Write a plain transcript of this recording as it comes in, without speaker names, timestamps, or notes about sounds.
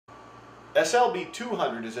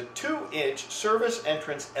SLB200 is a 2-inch service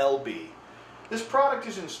entrance LB. This product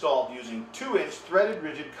is installed using 2-inch threaded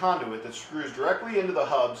rigid conduit that screws directly into the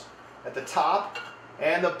hubs at the top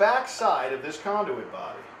and the back side of this conduit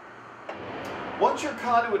body. Once your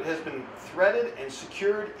conduit has been threaded and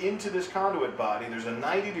secured into this conduit body, there's a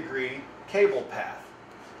 90-degree cable path.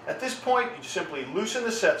 At this point, you simply loosen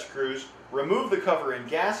the set screws, remove the cover and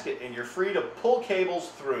gasket, and you're free to pull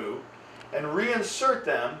cables through and reinsert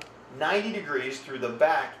them 90 degrees through the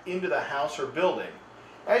back into the house or building.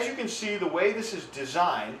 As you can see, the way this is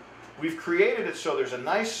designed, we've created it so there's a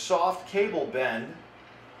nice soft cable bend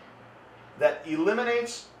that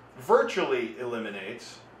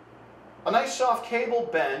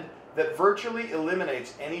virtually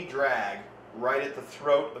eliminates any drag right at the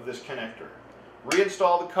throat of this connector.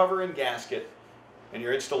 Reinstall the cover and gasket and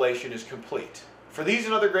your installation is complete. For these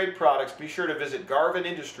and other great products, be sure to visit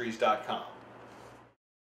garvinindustries.com.